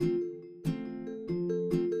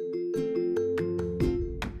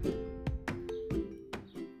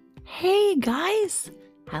guys,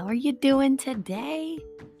 how are you doing today?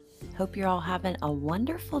 Hope you're all having a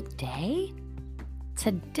wonderful day.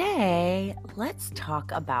 Today, let's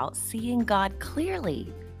talk about seeing God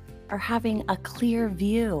clearly or having a clear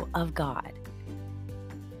view of God.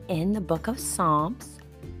 In the book of Psalms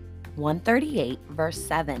 138, verse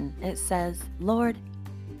 7, it says, "Lord,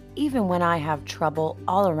 even when I have trouble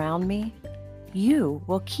all around me, you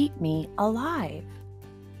will keep me alive."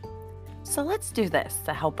 So let's do this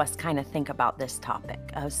to help us kind of think about this topic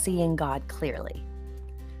of seeing God clearly.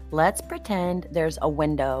 Let's pretend there's a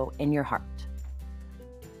window in your heart.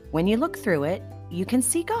 When you look through it, you can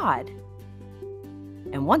see God.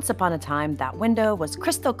 And once upon a time, that window was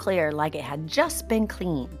crystal clear, like it had just been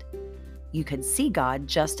cleaned. You could see God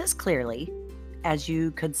just as clearly as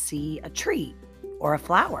you could see a tree or a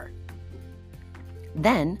flower.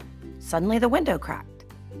 Then, suddenly the window cracked.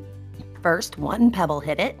 First, one pebble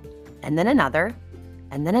hit it, and then another,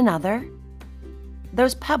 and then another.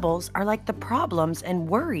 Those pebbles are like the problems and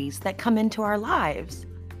worries that come into our lives.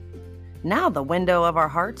 Now the window of our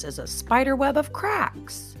hearts is a spider web of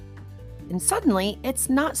cracks. And suddenly, it's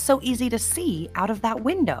not so easy to see out of that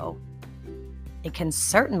window. It can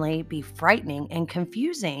certainly be frightening and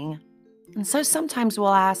confusing. And so sometimes we'll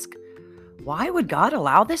ask, why would God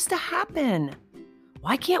allow this to happen?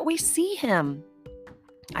 Why can't we see Him?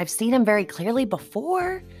 I've seen Him very clearly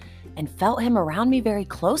before and felt Him around me very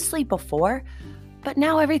closely before, but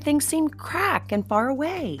now everything seemed cracked and far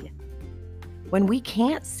away. When we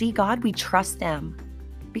can't see God, we trust Him,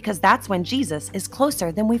 because that's when Jesus is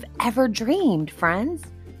closer than we've ever dreamed, friends.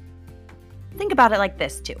 Think about it like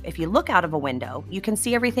this too. If you look out of a window, you can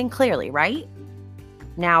see everything clearly, right?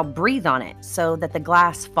 Now breathe on it so that the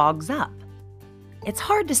glass fogs up. It's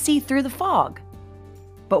hard to see through the fog,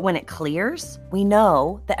 but when it clears, we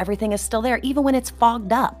know that everything is still there. Even when it's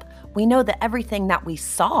fogged up, we know that everything that we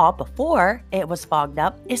saw before it was fogged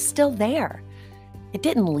up is still there. It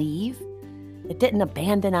didn't leave. It didn't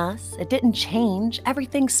abandon us. It didn't change.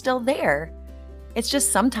 Everything's still there. It's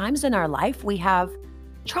just sometimes in our life we have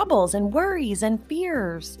troubles and worries and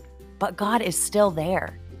fears, but God is still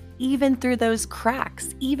there. Even through those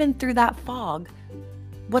cracks, even through that fog,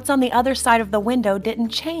 what's on the other side of the window didn't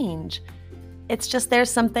change. It's just there's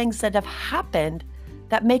some things that have happened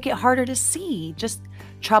that make it harder to see, just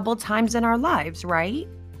troubled times in our lives, right?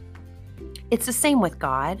 It's the same with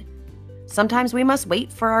God. Sometimes we must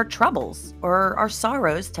wait for our troubles or our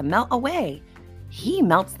sorrows to melt away. He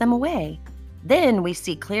melts them away. Then we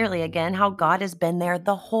see clearly again how God has been there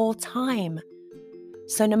the whole time.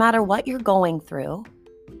 So no matter what you're going through,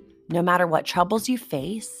 no matter what troubles you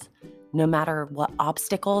face, no matter what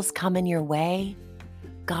obstacles come in your way,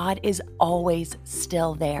 God is always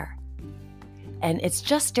still there. And it's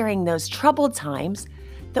just during those troubled times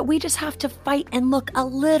that we just have to fight and look a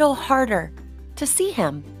little harder to see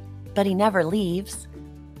Him. But He never leaves.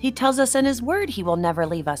 He tells us in His Word He will never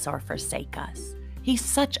leave us or forsake us. He's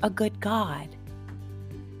such a good God.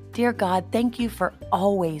 Dear God, thank You for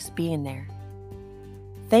always being there.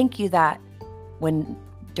 Thank You that when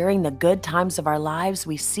during the good times of our lives,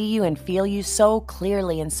 we see You and feel You so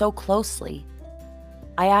clearly and so closely.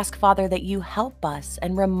 I ask, Father, that You help us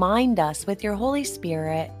and remind us with Your Holy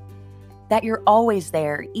Spirit that You're always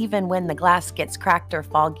there, even when the glass gets cracked or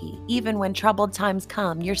foggy, even when troubled times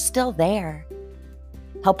come, You're still there.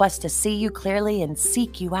 Help us to see You clearly and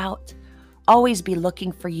seek You out. Always be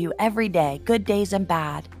looking for You every day, good days and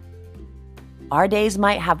bad. Our days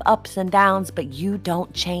might have ups and downs, but You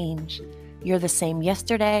don't change. You're the same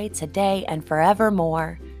yesterday, today, and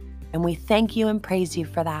forevermore. And we thank You and praise You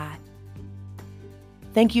for that.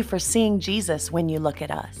 Thank You for seeing Jesus when You look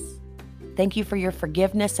at us. Thank You for Your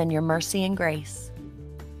forgiveness and Your mercy and grace.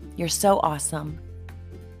 You're so awesome.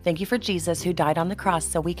 Thank You for Jesus who died on the cross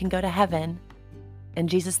so we can go to heaven. In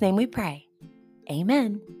Jesus' name we pray.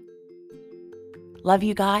 Amen. Love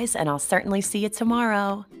you guys, and I'll certainly see you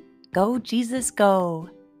tomorrow. Go, Jesus, go.